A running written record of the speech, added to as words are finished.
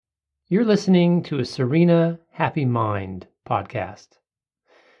You're listening to a Serena Happy Mind podcast.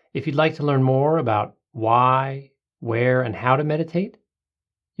 If you'd like to learn more about why, where, and how to meditate,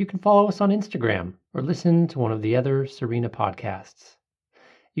 you can follow us on Instagram or listen to one of the other Serena podcasts.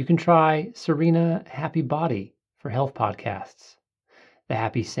 You can try Serena Happy Body for health podcasts, the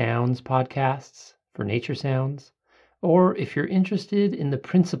Happy Sounds podcasts for nature sounds, or if you're interested in the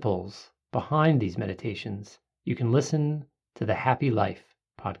principles behind these meditations, you can listen to the Happy Life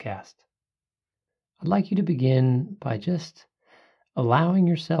podcast. I'd like you to begin by just allowing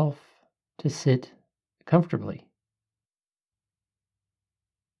yourself to sit comfortably.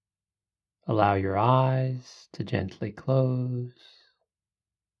 Allow your eyes to gently close.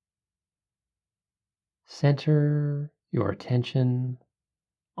 Center your attention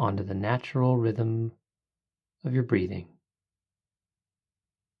onto the natural rhythm of your breathing.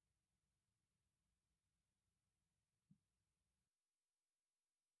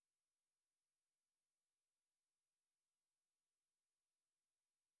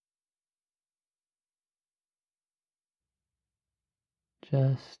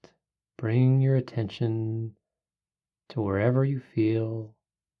 Just bring your attention to wherever you feel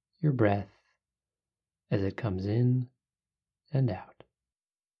your breath as it comes in and out.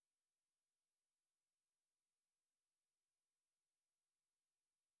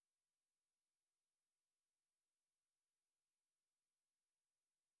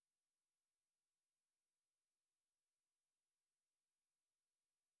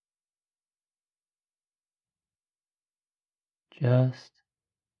 Just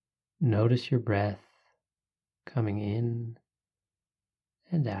notice your breath coming in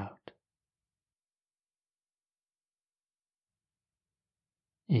and out.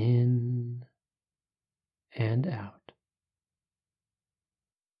 In and out.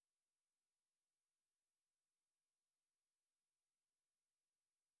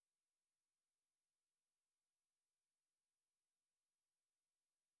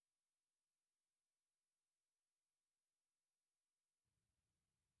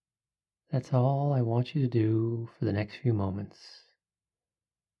 That's all I want you to do for the next few moments.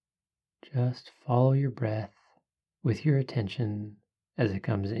 Just follow your breath with your attention as it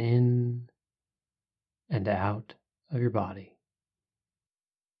comes in and out of your body.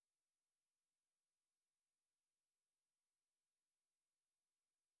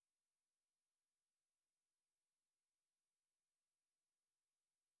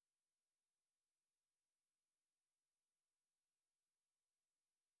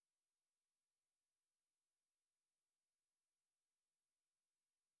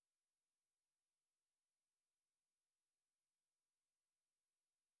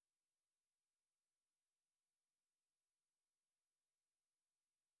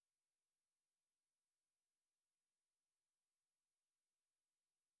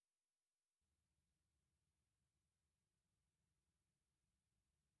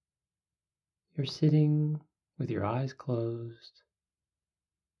 You're sitting with your eyes closed.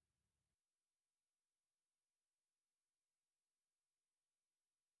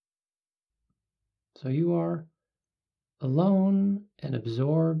 So you are alone and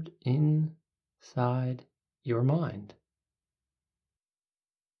absorbed inside your mind.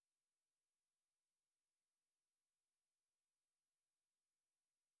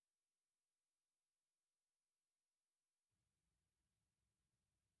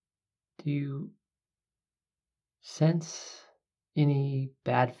 Do you sense any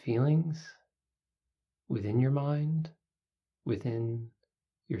bad feelings within your mind, within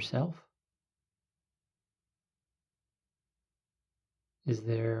yourself? Is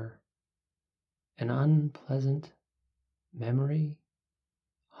there an unpleasant memory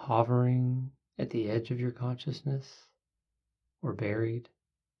hovering at the edge of your consciousness or buried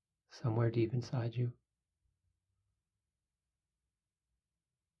somewhere deep inside you?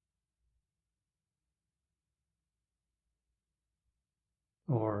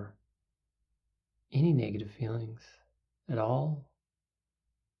 Or any negative feelings at all?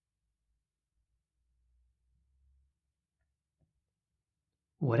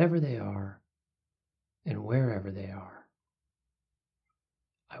 Whatever they are and wherever they are,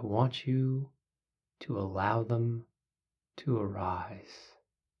 I want you to allow them to arise.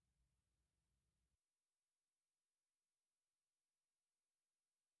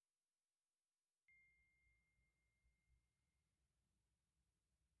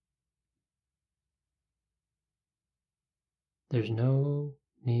 There's no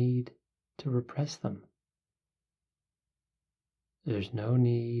need to repress them. There's no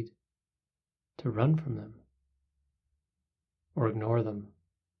need to run from them or ignore them.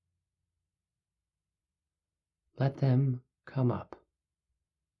 Let them come up.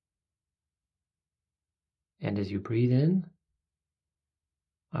 And as you breathe in,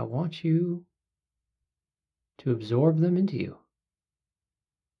 I want you to absorb them into you.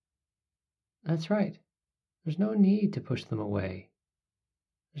 That's right. There's no need to push them away.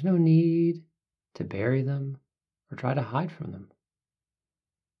 There's no need to bury them or try to hide from them.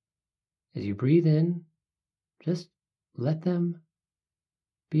 As you breathe in, just let them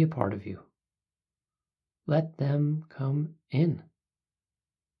be a part of you. Let them come in.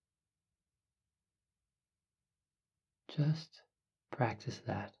 Just practice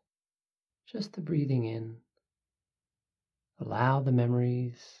that. Just the breathing in. Allow the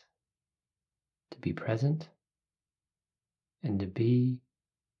memories to be present and to be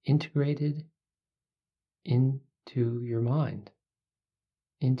integrated into your mind,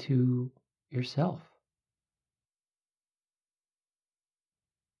 into yourself.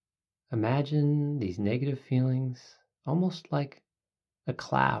 Imagine these negative feelings almost like a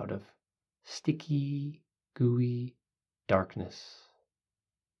cloud of sticky, gooey darkness.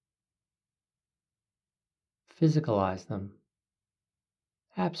 Physicalize them.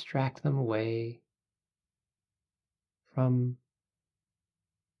 Abstract them away from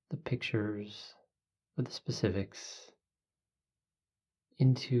the pictures or the specifics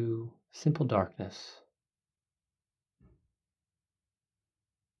into simple darkness.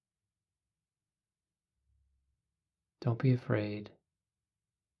 Don't be afraid.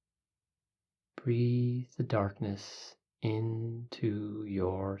 Breathe the darkness into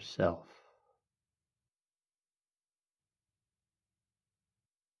yourself.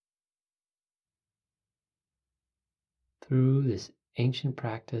 Through this ancient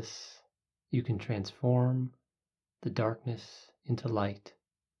practice, you can transform the darkness into light,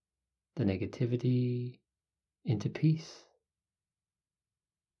 the negativity into peace.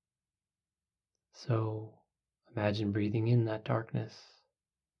 So imagine breathing in that darkness.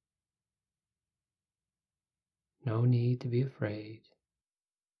 No need to be afraid.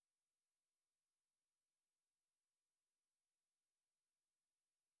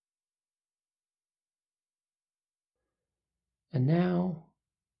 And now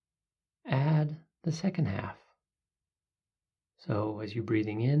add the second half. So as you're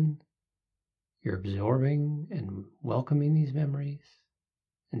breathing in, you're absorbing and welcoming these memories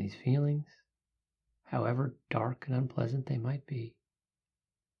and these feelings, however dark and unpleasant they might be.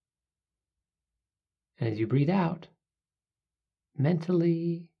 And as you breathe out,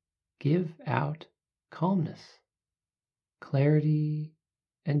 mentally give out calmness, clarity,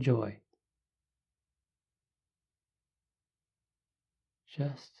 and joy.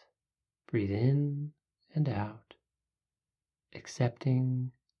 Just breathe in and out,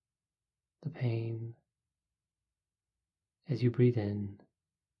 accepting the pain as you breathe in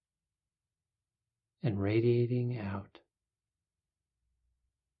and radiating out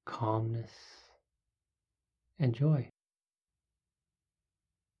calmness and joy.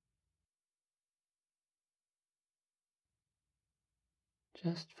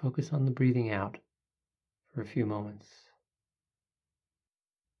 Just focus on the breathing out for a few moments.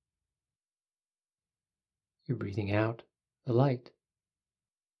 You're breathing out the light.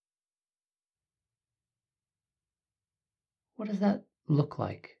 What does that look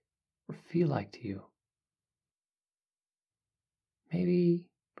like or feel like to you? Maybe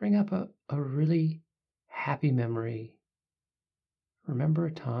bring up a really happy memory. Remember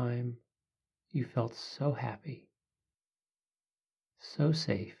a time you felt so happy, so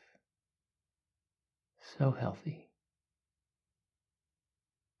safe, so healthy.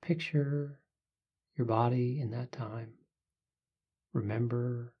 Picture your body in that time.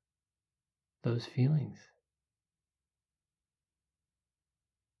 Remember those feelings.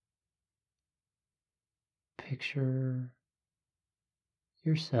 Picture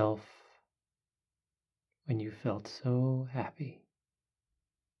yourself when you felt so happy.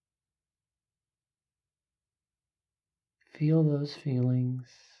 Feel those feelings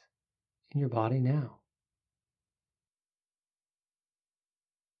in your body now.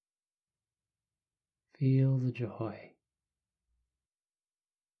 Feel the joy.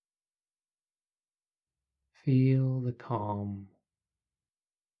 Feel the calm.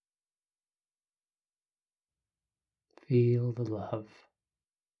 Feel the love.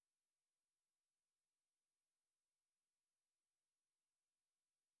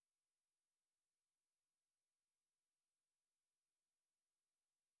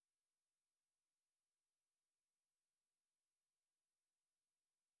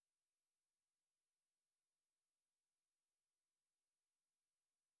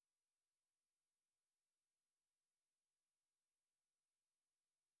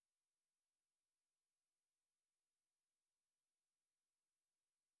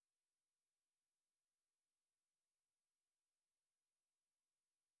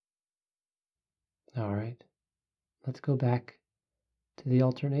 All right. Let's go back to the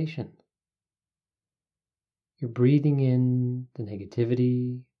alternation. You're breathing in the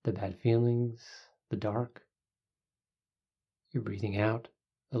negativity, the bad feelings, the dark. You're breathing out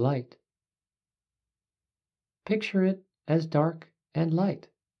the light. Picture it as dark and light.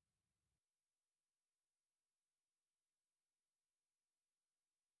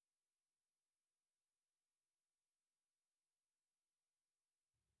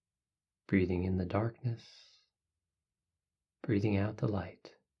 Breathing in the darkness, breathing out the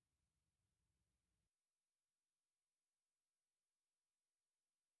light.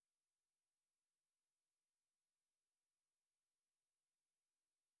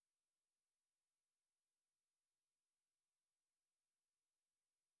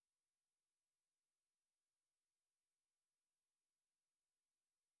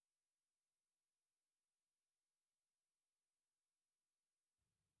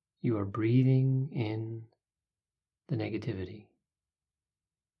 You are breathing in the negativity.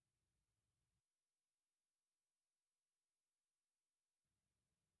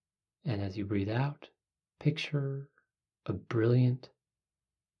 And as you breathe out, picture a brilliant,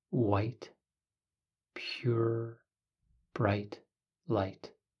 white, pure, bright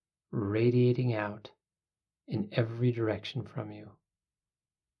light radiating out in every direction from you.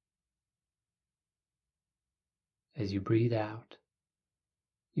 As you breathe out,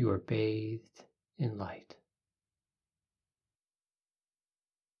 you are bathed in light.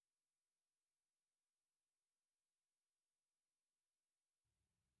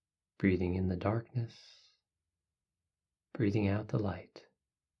 Breathing in the darkness, breathing out the light.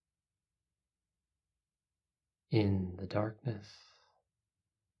 In the darkness,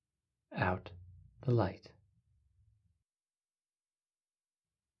 out the light.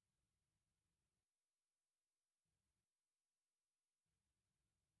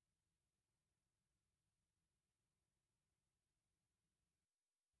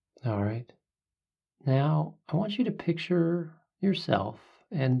 All right. Now, I want you to picture yourself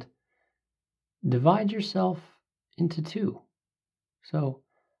and divide yourself into two. So,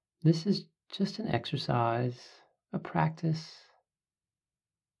 this is just an exercise, a practice.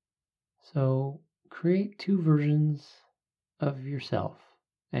 So, create two versions of yourself.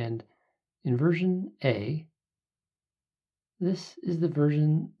 And in version A, this is the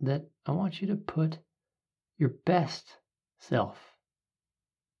version that I want you to put your best self.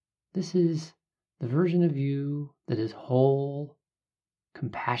 This is the version of you that is whole,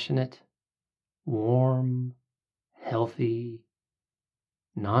 compassionate, warm, healthy,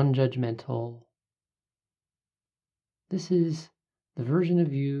 non-judgmental. This is the version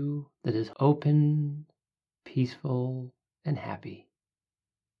of you that is open, peaceful, and happy.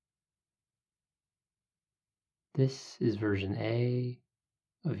 This is version A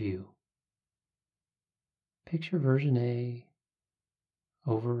of you. Picture version A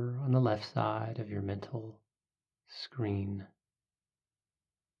over on the left side of your mental screen.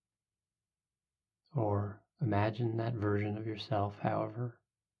 Or imagine that version of yourself, however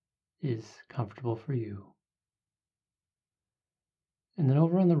is comfortable for you. And then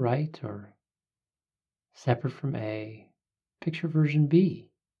over on the right, or separate from A, picture version B.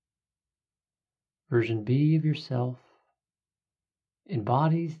 Version B of yourself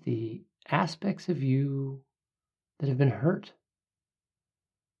embodies the aspects of you that have been hurt,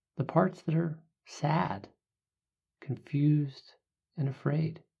 the parts that are sad, confused, and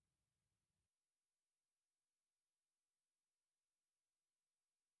afraid.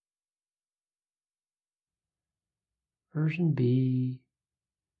 Version B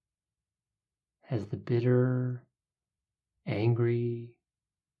has the bitter, angry,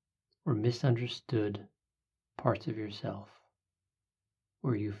 or misunderstood parts of yourself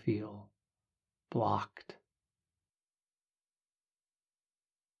where you feel blocked.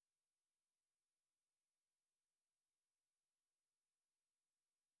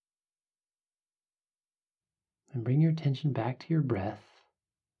 And bring your attention back to your breath.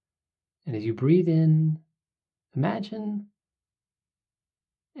 And as you breathe in, imagine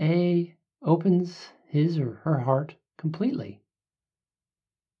A opens his or her heart completely.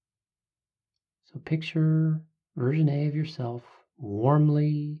 So picture version A of yourself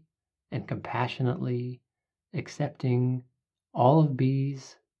warmly and compassionately accepting all of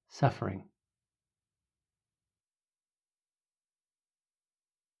B's suffering.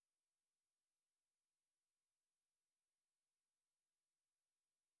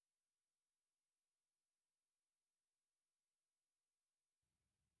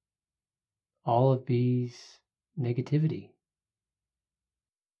 All of B's negativity.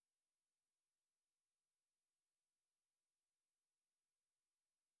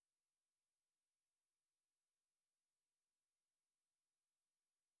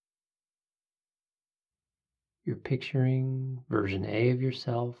 You're picturing version A of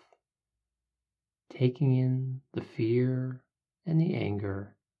yourself, taking in the fear and the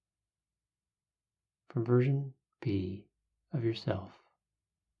anger from version B of yourself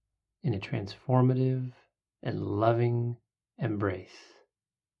in a transformative and loving embrace.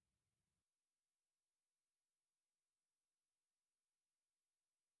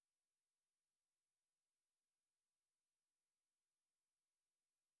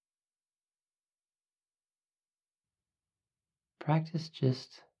 Practice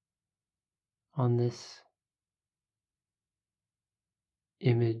just on this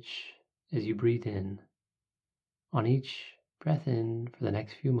image as you breathe in, on each breath in for the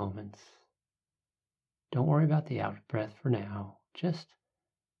next few moments. Don't worry about the out breath for now. Just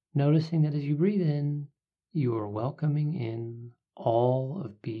noticing that as you breathe in, you are welcoming in all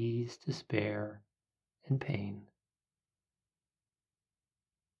of B's despair and pain.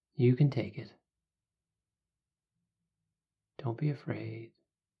 You can take it. Don't be afraid.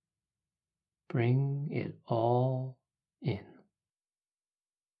 Bring it all in.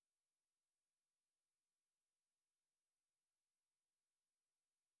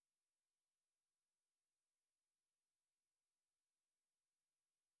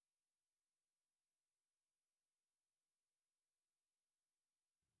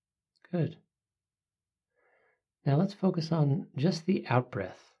 Good. Now let's focus on just the out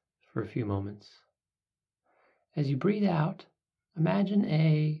breath for a few moments. As you breathe out, imagine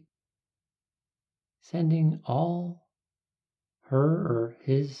A sending all her or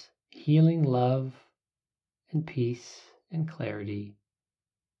his healing love and peace and clarity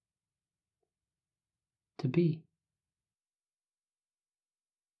to B.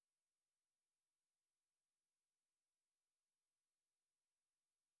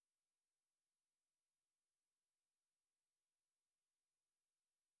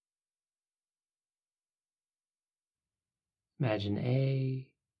 Imagine A,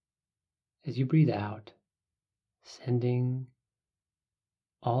 as you breathe out, sending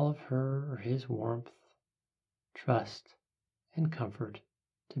all of her or his warmth, trust, and comfort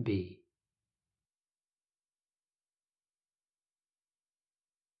to B.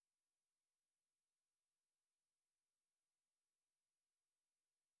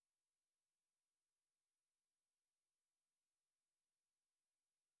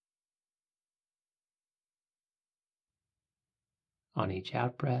 On each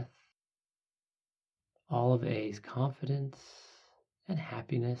out breath, all of A's confidence and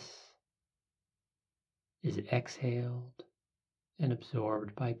happiness is exhaled and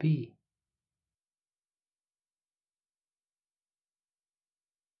absorbed by B.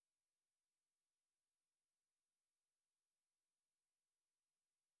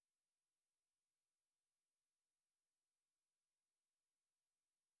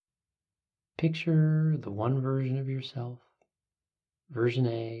 Picture the one version of yourself, version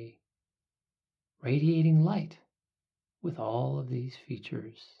A, radiating light with all of these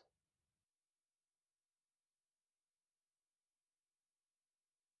features.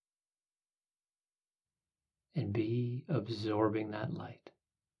 And B absorbing that light.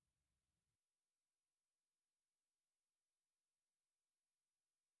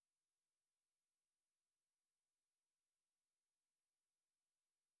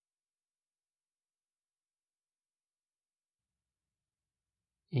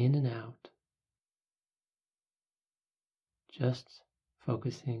 In and out, just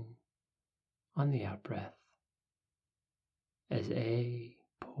focusing on the out breath as A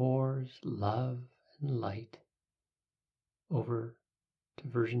pours love and light over to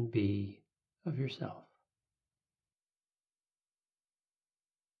version B of yourself.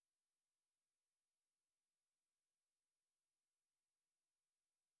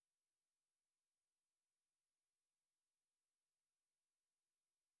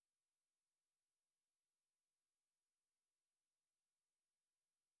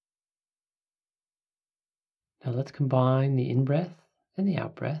 Now let's combine the in-breath and the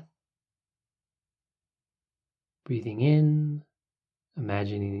out-breath. Breathing in,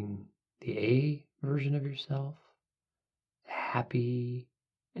 imagining the A version of yourself, the happy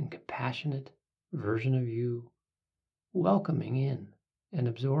and compassionate version of you, welcoming in and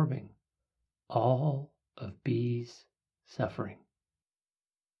absorbing all of B's suffering.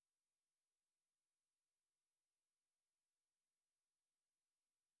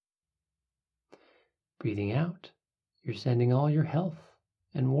 Breathing out, you're sending all your health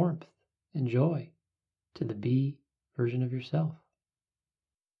and warmth and joy to the B version of yourself.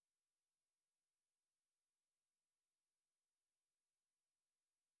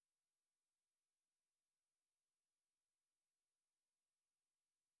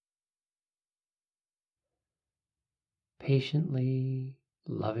 patiently,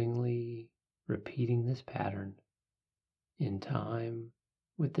 lovingly repeating this pattern in time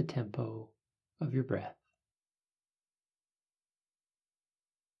with the tempo of your breath.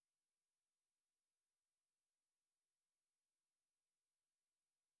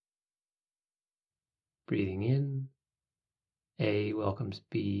 Breathing in, A welcomes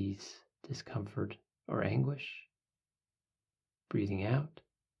B's discomfort or anguish. Breathing out,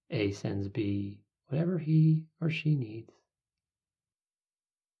 A sends B whatever he or she needs.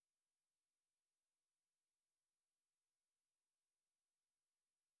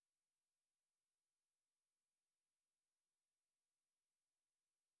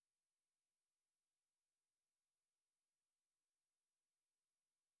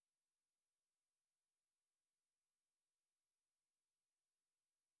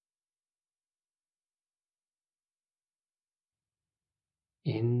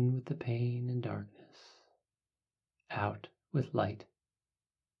 In with the pain and darkness, out with light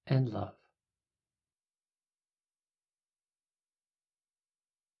and love.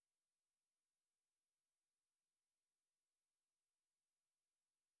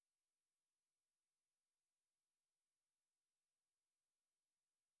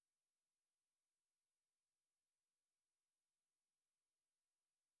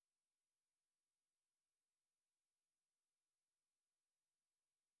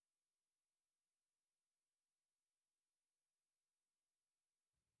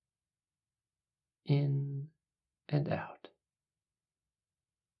 In and out.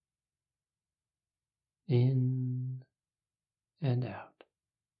 In and out.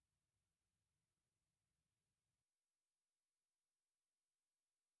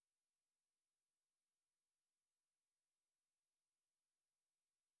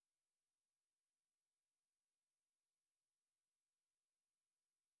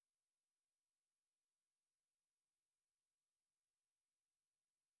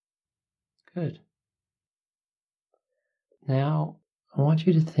 Good. Now, I want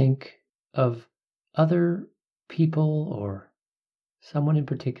you to think of other people or someone in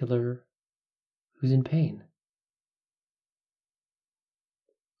particular who's in pain.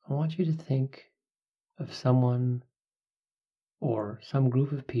 I want you to think of someone or some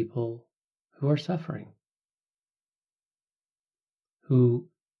group of people who are suffering, who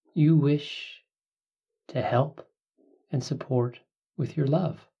you wish to help and support with your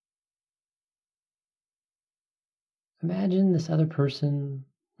love. Imagine this other person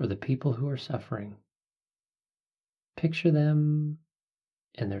or the people who are suffering. Picture them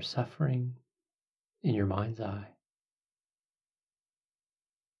and their suffering in your mind's eye.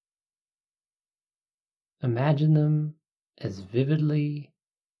 Imagine them as vividly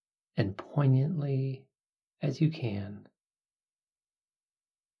and poignantly as you can,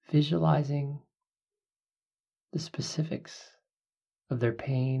 visualizing the specifics of their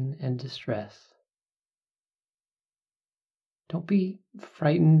pain and distress. Don't be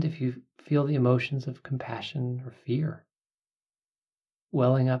frightened if you feel the emotions of compassion or fear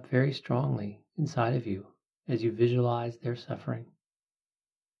welling up very strongly inside of you as you visualize their suffering.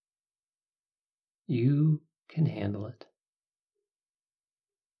 You can handle it.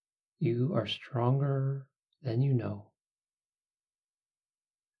 You are stronger than you know.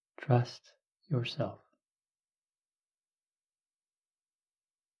 Trust yourself.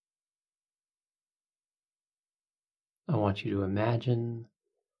 I want you to imagine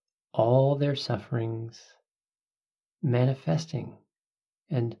all their sufferings manifesting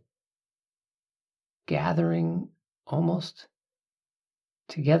and gathering almost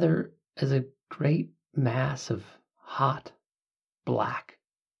together as a great mass of hot, black,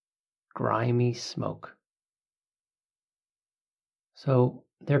 grimy smoke. So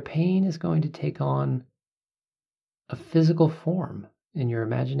their pain is going to take on a physical form in your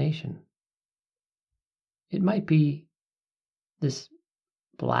imagination. It might be this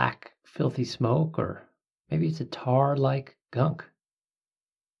black, filthy smoke, or maybe it's a tar-like gunk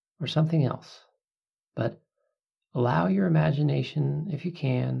or something else. But allow your imagination, if you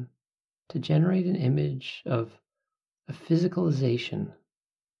can, to generate an image of a physicalization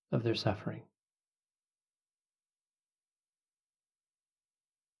of their suffering.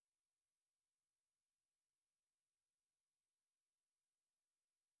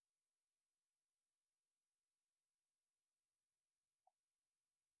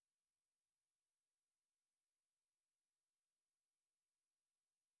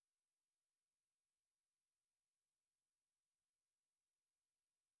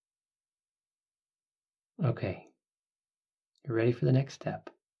 Okay, you're ready for the next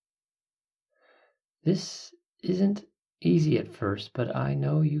step. This isn't easy at first, but I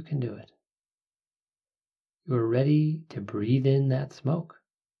know you can do it. you are ready to breathe in that smoke.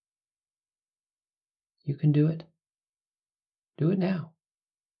 You can do it. Do it now.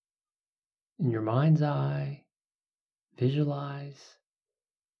 In your mind's eye, visualize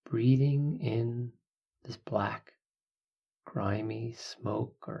breathing in this black, grimy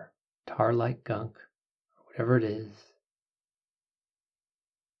smoke or tar-like gunk, or whatever it is.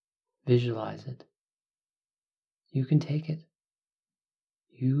 Visualize it. You can take it.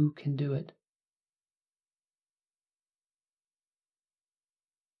 You can do it.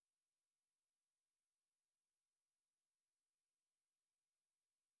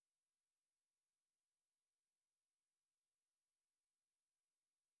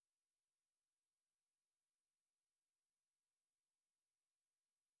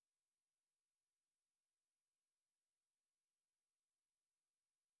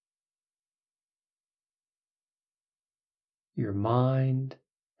 Your mind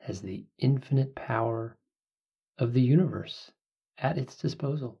has the infinite power of the universe at its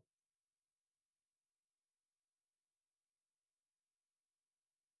disposal.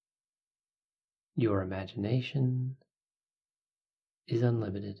 Your imagination is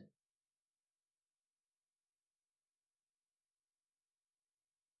unlimited.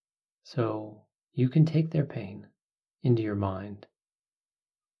 So you can take their pain into your mind.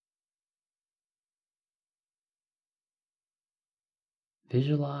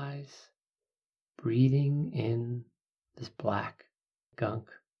 Visualize breathing in this black gunk.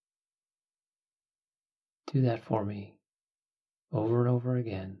 Do that for me over and over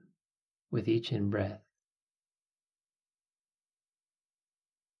again with each in-breath.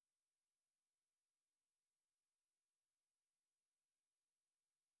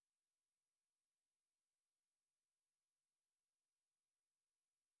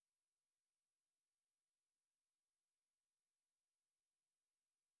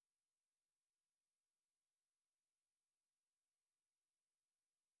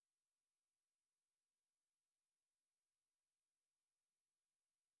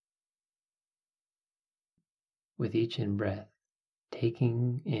 With each in-breath,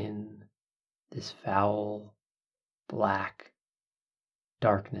 taking in this foul, black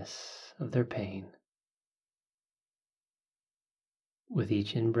darkness of their pain. With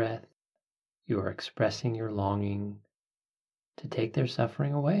each in-breath, you are expressing your longing to take their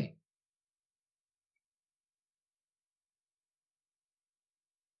suffering away.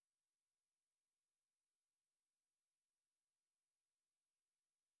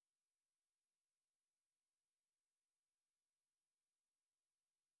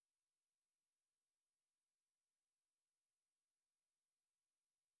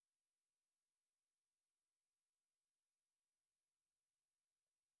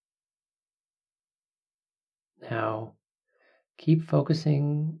 Now, keep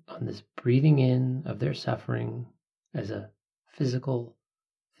focusing on this breathing in of their suffering as a physical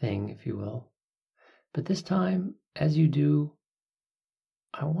thing, if you will. But this time, as you do,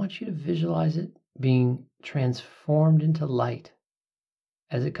 I want you to visualize it being transformed into light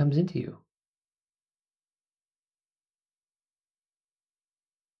as it comes into you.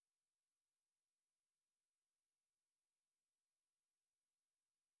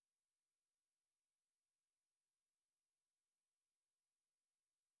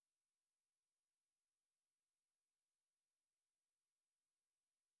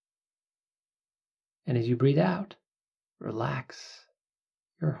 And as you breathe out, relax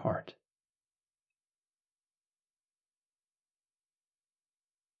your heart.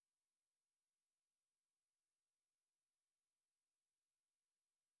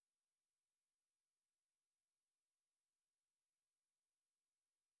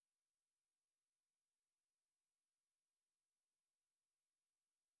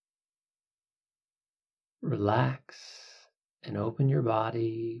 Relax and open your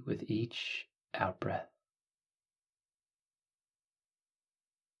body with each out-breath.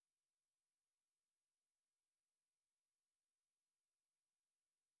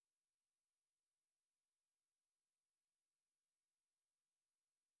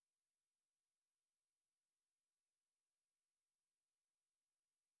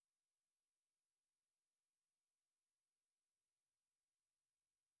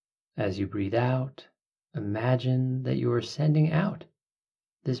 As you breathe out, imagine that you are sending out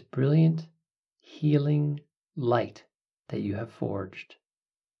this brilliant, healing light that you have forged.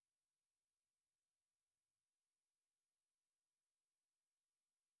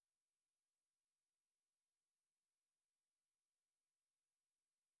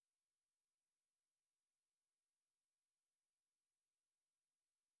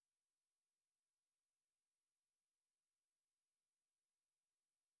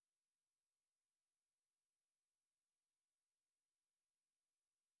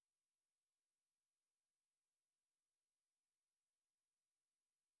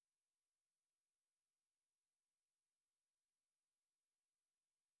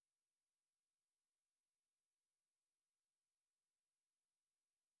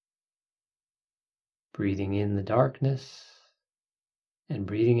 breathing in the darkness and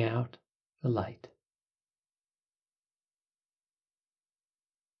breathing out the light.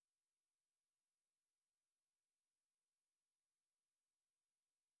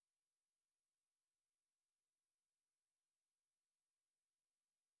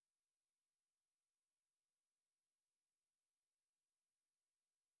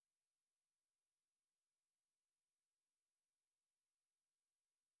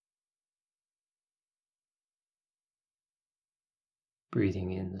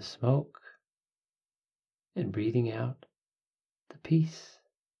 Breathing in the smoke and breathing out the peace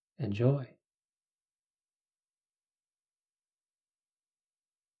and joy.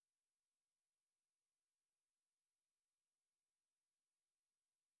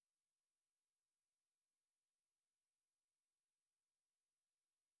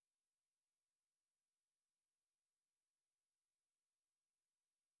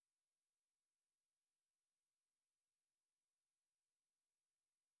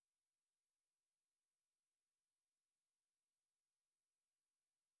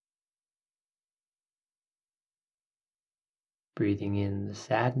 Breathing in the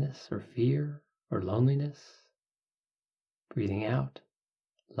sadness or fear or loneliness. Breathing out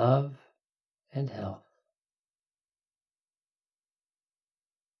love and health.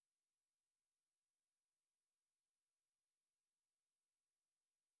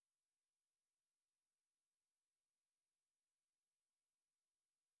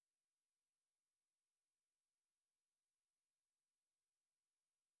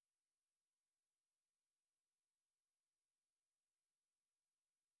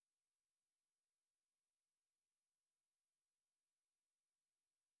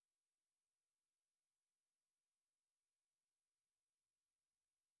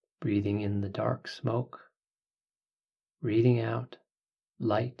 Breathing in the dark smoke, breathing out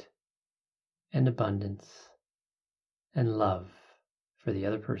light and abundance and love for the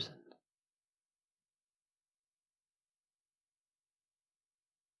other person.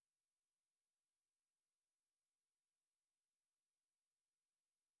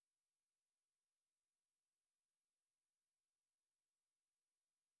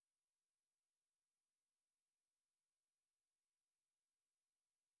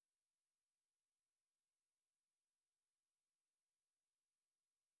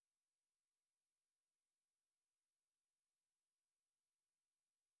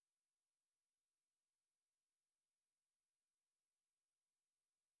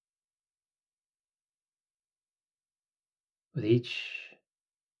 With each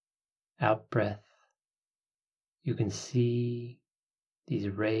out breath, you can see these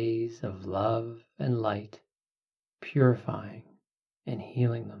rays of love and light purifying and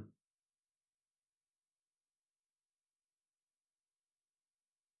healing them.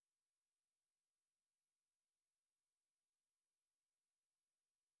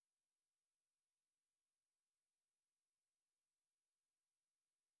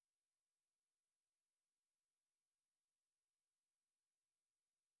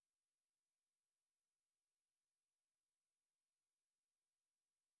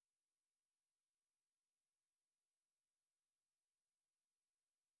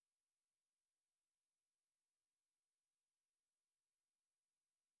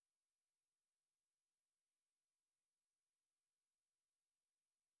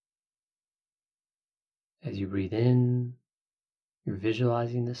 As you breathe in, you're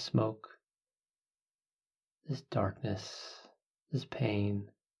visualizing the smoke, this darkness, this pain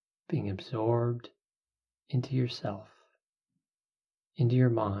being absorbed into yourself, into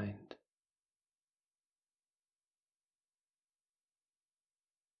your mind.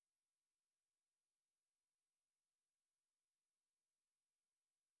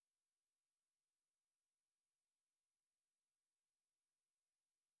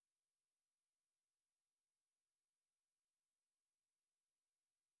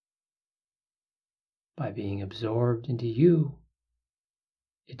 By being absorbed into you,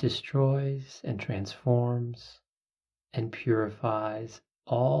 it destroys and transforms and purifies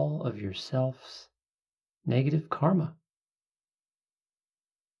all of yourself's negative karma.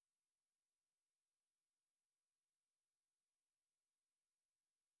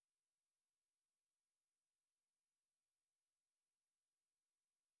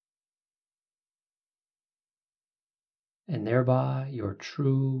 And thereby your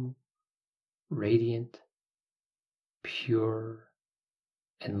true, radiant, pure,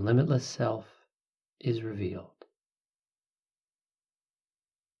 and limitless self is revealed.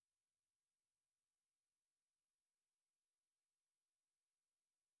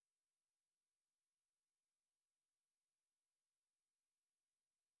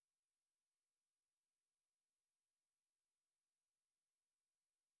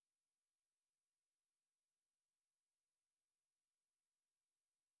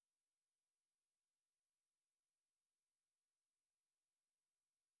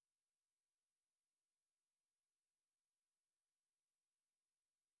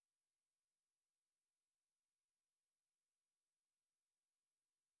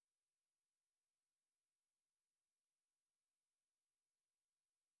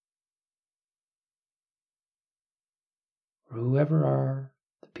 or whoever are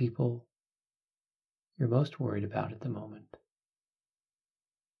the people you're most worried about at the moment.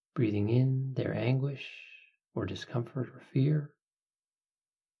 Breathing in their anguish or discomfort or fear.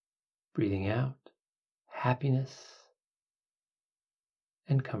 Breathing out happiness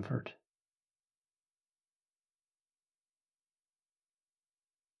and comfort.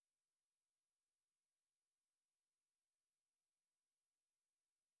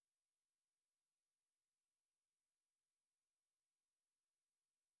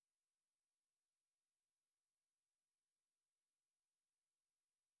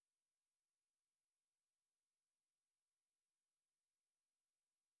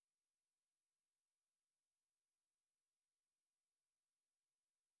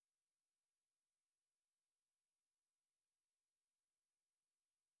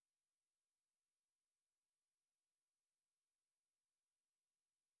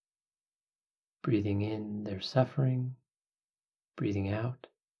 Breathing in their suffering, breathing out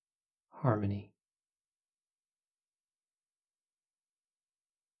harmony.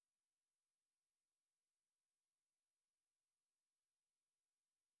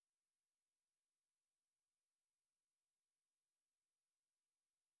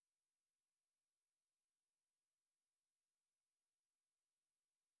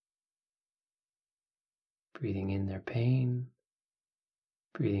 Breathing in their pain,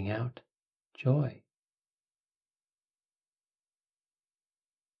 breathing out joy.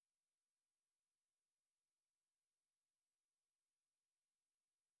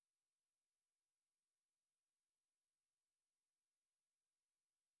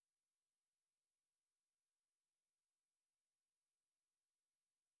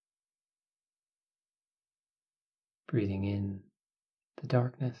 Breathing in the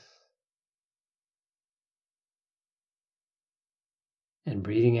darkness and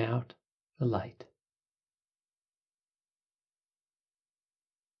breathing out the light.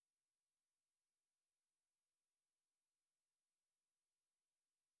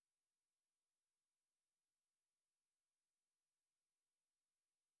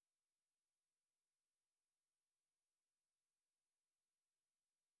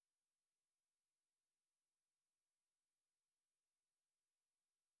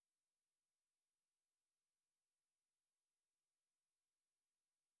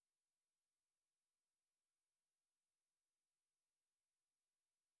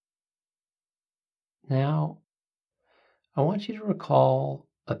 Now, I want you to recall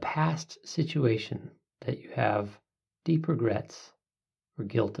a past situation that you have deep regrets or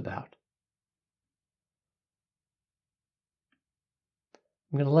guilt about.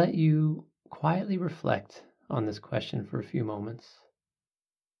 I'm going to let you quietly reflect on this question for a few moments.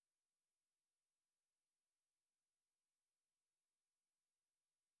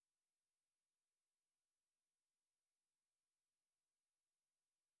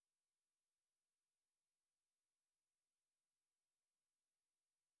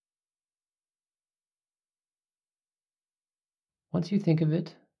 Once you think of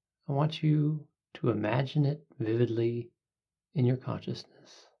it, I want you to imagine it vividly in your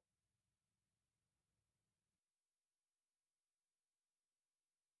consciousness.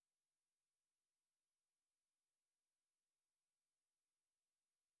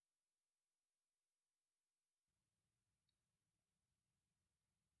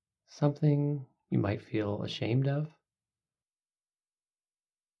 Something you might feel ashamed of,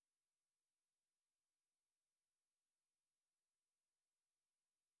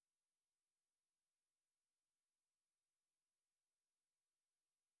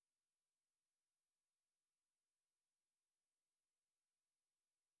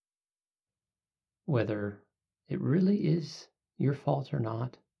 whether it really is your fault or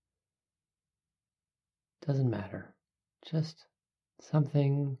not, doesn't matter. Just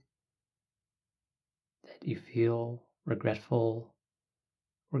something that you feel regretful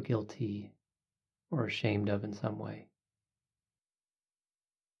or guilty or ashamed of in some way.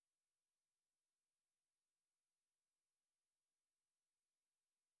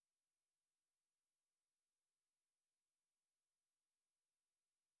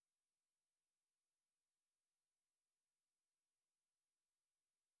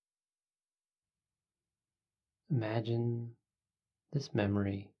 Imagine this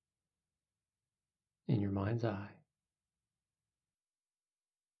memory in your mind's eye.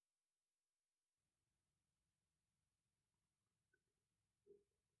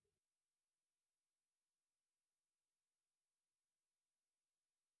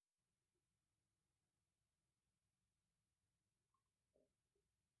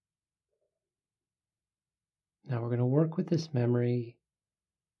 Now we're going to work with this memory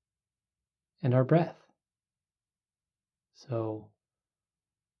and our breath. So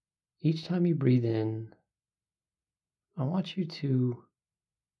each time you breathe in, I want you to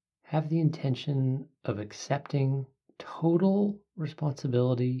have the intention of accepting total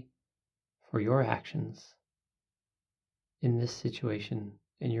responsibility for your actions in this situation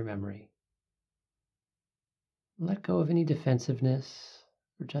in your memory. Let go of any defensiveness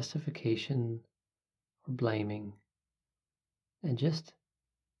or justification or blaming, and just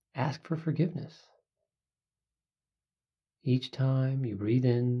ask for forgiveness. Each time you breathe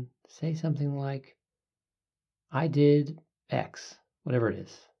in, say something like, I did X, whatever it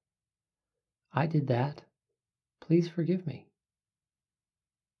is. I did that. Please forgive me.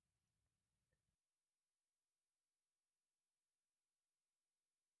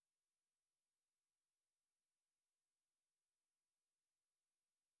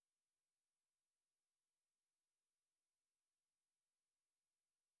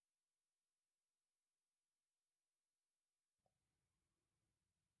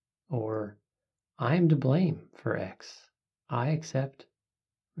 Or, I am to blame for X. I accept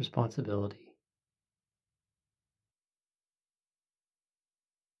responsibility.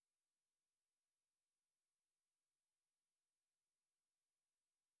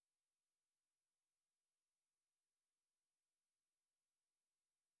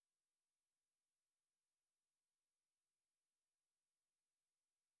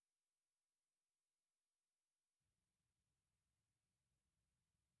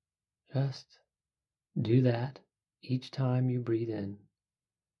 Just do that each time you breathe in.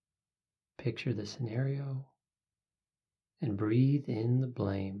 Picture the scenario and breathe in the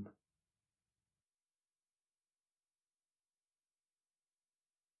blame.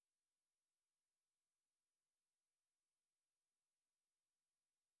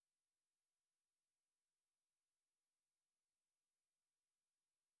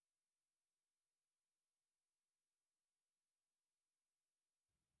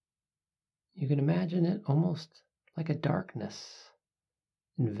 You can imagine it almost like a darkness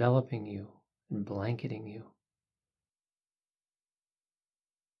enveloping you and blanketing you.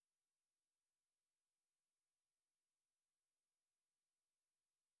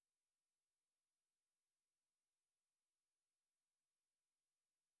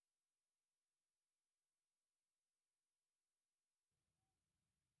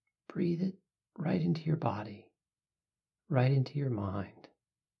 Breathe it right into your body, right into your mind.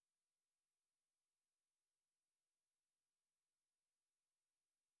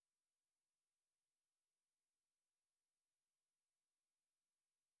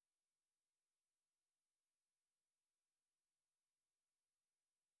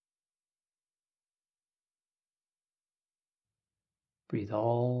 Breathe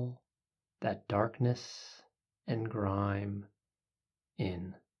all that darkness and grime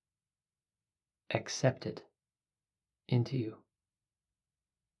in. Accept it into you.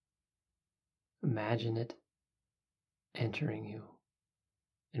 Imagine it entering you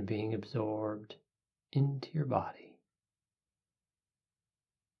and being absorbed into your body.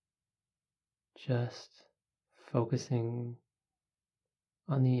 Just focusing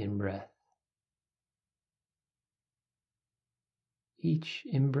on the in-breath. Each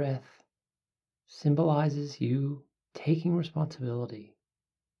in-breath symbolizes you taking responsibility,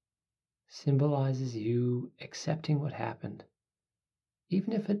 symbolizes you accepting what happened,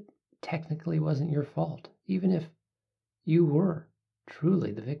 even if it technically wasn't your fault, even if you were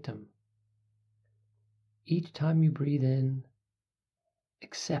truly the victim. Each time you breathe in,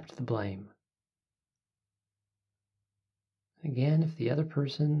 accept the blame. Again, if the other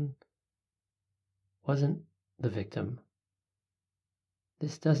person wasn't the victim,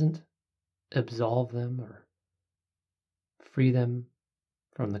 this doesn't absolve them or free them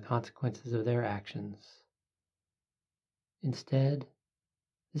from the consequences of their actions. Instead,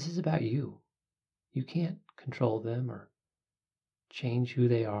 this is about you. You can't control them or change who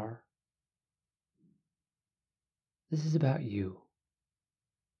they are. This is about you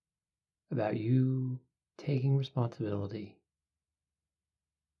taking responsibility.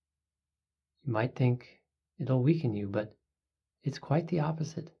 You might think it'll weaken you, but it's quite the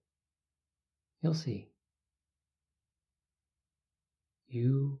opposite. You'll see.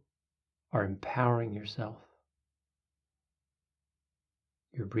 You are empowering yourself.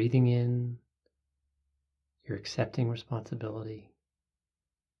 You're breathing in, you're accepting responsibility.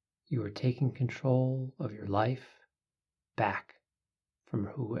 You are taking control of your life back from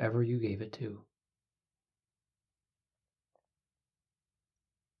whoever you gave it to.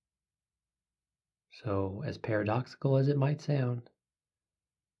 So, as paradoxical as it might sound,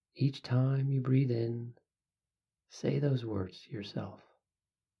 each time you breathe in, say those words to yourself.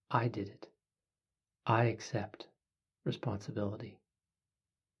 I did it. I accept responsibility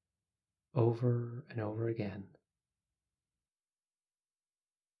over and over again.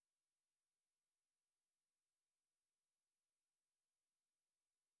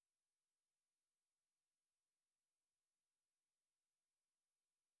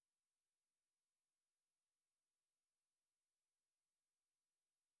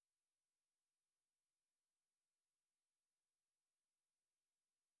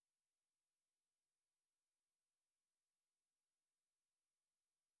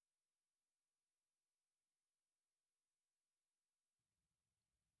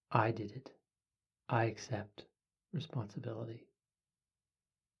 I did it. I accept responsibility.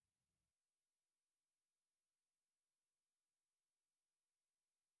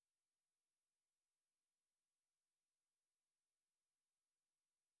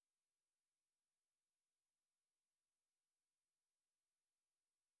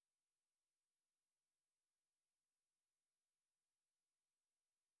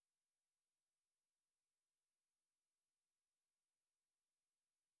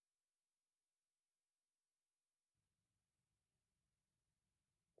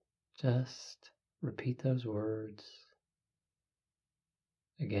 Just repeat those words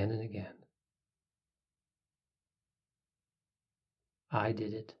again and again. I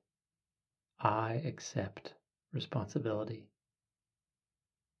did it. I accept responsibility.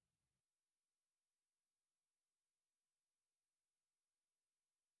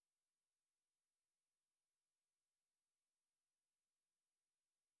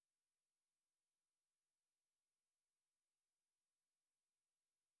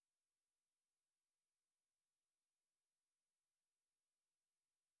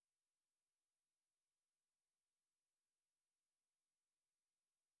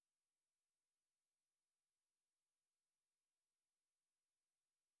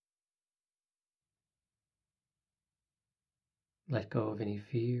 Let go of any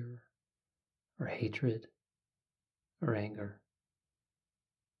fear or hatred or anger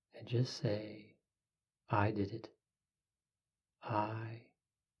and just say, I did it. I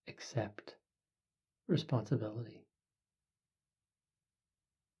accept responsibility.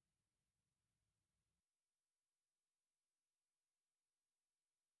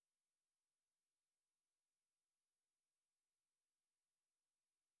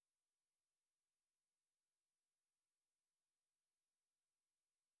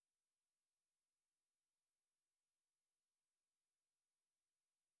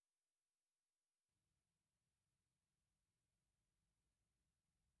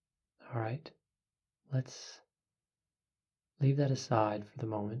 All right, let's leave that aside for the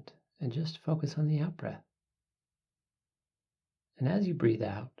moment and just focus on the out breath. And as you breathe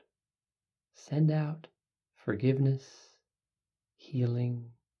out, send out forgiveness,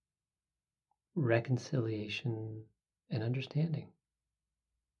 healing, reconciliation, and understanding.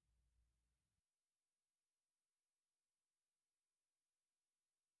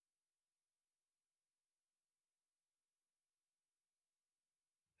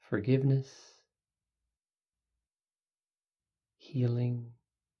 Forgiveness, healing,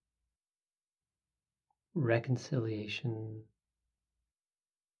 reconciliation,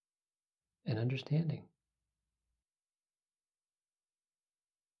 and understanding.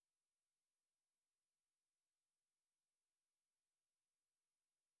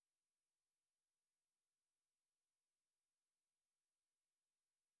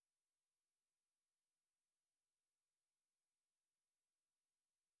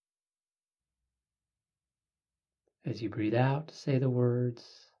 As you breathe out, say the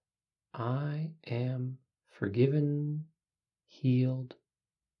words, I am forgiven, healed,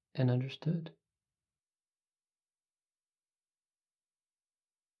 and understood.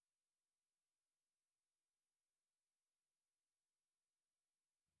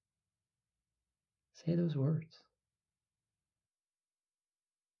 Say those words.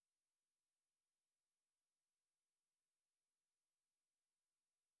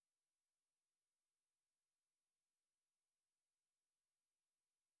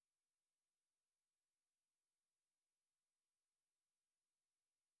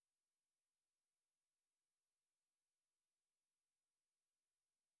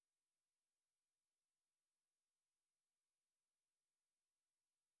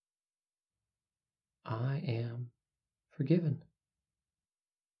 I am forgiven.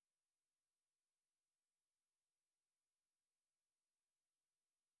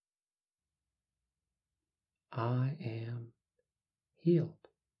 I am healed.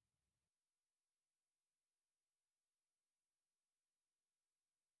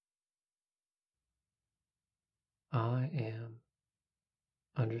 I am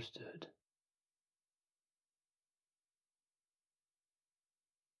understood.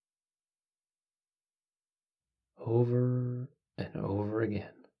 over and over again.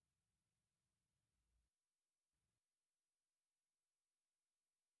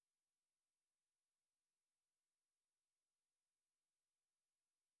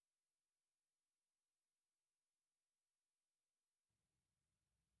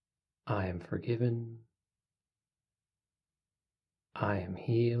 I am forgiven. I am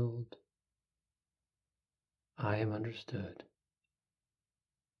healed. I am understood.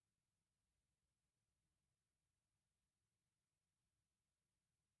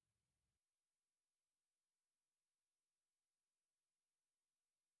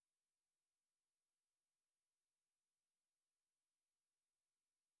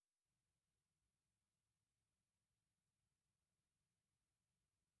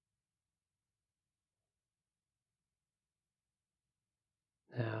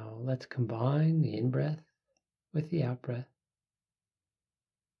 Now let's combine the in-breath with the out-breath.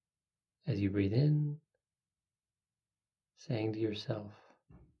 As you breathe in, saying to yourself,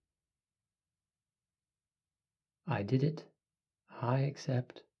 I did it. I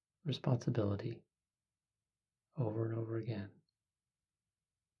accept responsibility, over and over again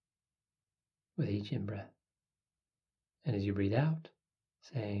with each in-breath. And as you breathe out,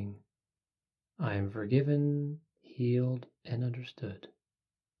 saying, I am forgiven, healed, and understood,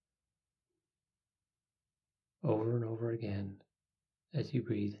 over and over again as you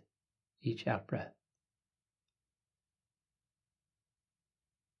breathe each out-breath.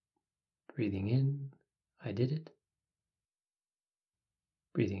 Breathing in, I did it.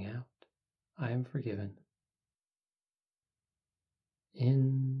 Breathing out, I am forgiven.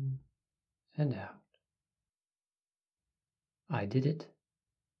 In and out. I did it.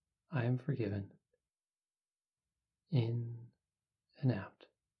 I am forgiven. In and out.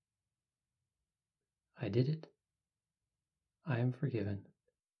 I did it. I am forgiven.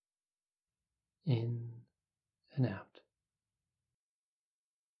 In and out.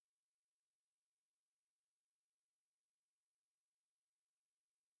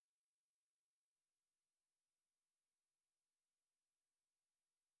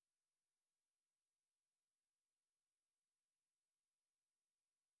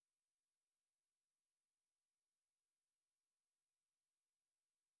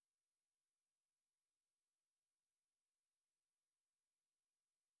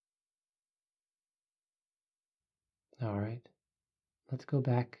 All right, let's go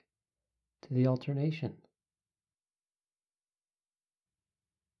back to the alternation.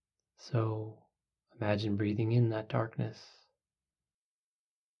 So imagine breathing in that darkness.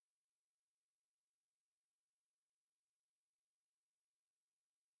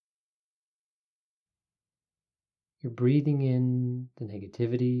 You're breathing in the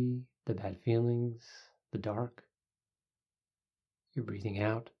negativity, the bad feelings, the dark. You're breathing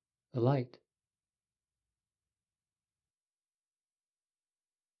out the light.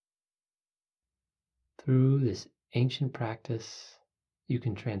 Through this ancient practice, you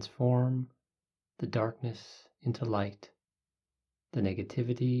can transform the darkness into light, the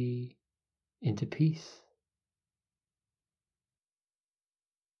negativity into peace.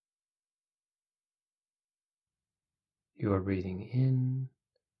 You are breathing in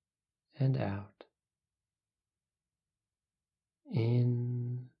and out,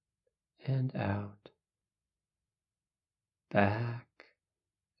 in and out, back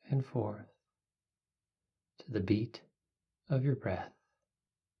and forth to the beat of your breath,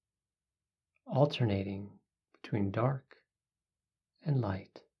 alternating between dark and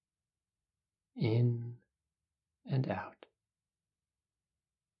light, in and out,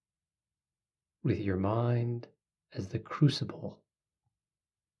 with your mind as the crucible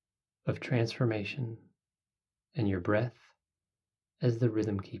of transformation and your breath as the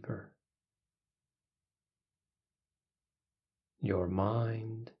rhythm keeper. Your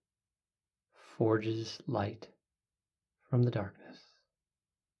mind forges light from the darkness.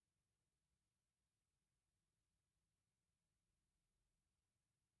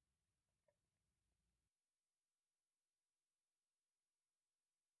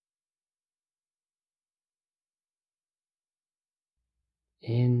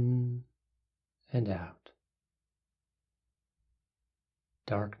 In and out,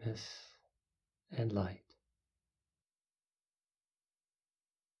 darkness and light.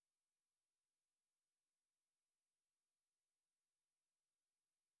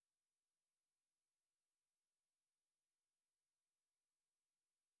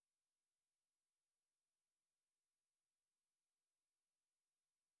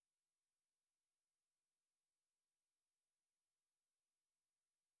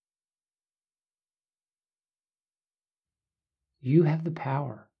 You have the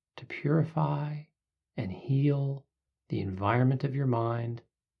power to purify and heal the environment of your mind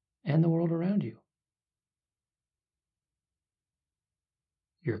and the world around you.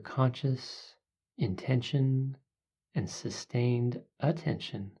 Your conscious intention and sustained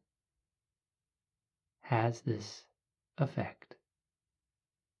attention has this effect.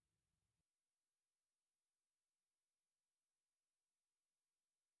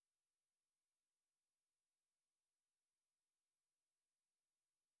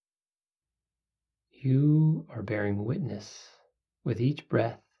 You are bearing witness with each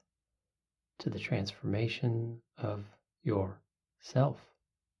breath to the transformation of yourself.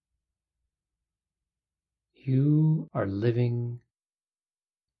 You are living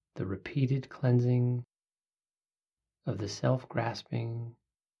the repeated cleansing of the self-grasping,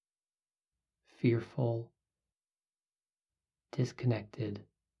 fearful, disconnected,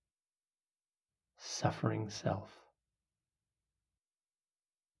 suffering self.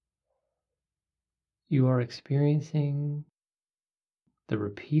 You are experiencing the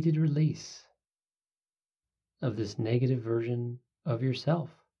repeated release of this negative version of yourself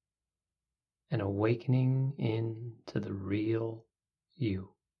and awakening into the real you.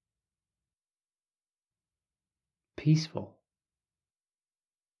 Peaceful,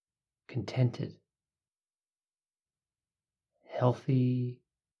 contented, healthy,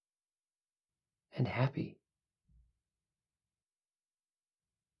 and happy.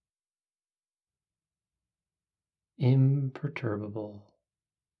 Imperturbable,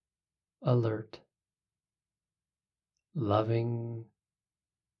 alert, loving,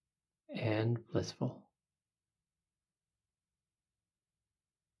 and blissful.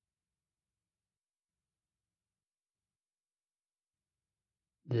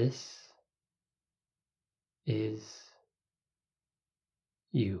 This is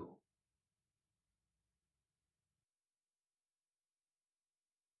you.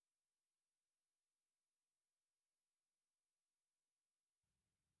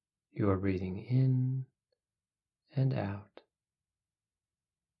 You are breathing in and out,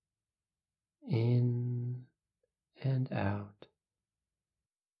 in and out.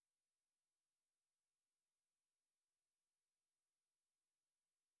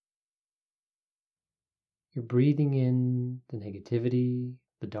 You're breathing in the negativity,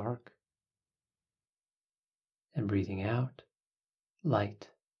 the dark, and breathing out light.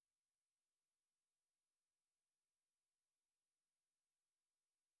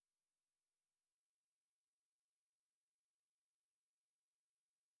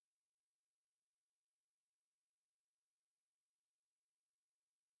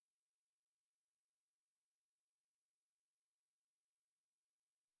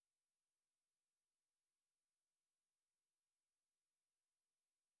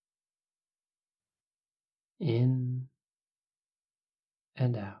 In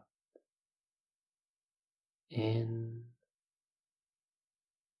and out, in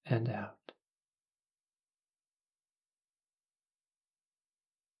and out.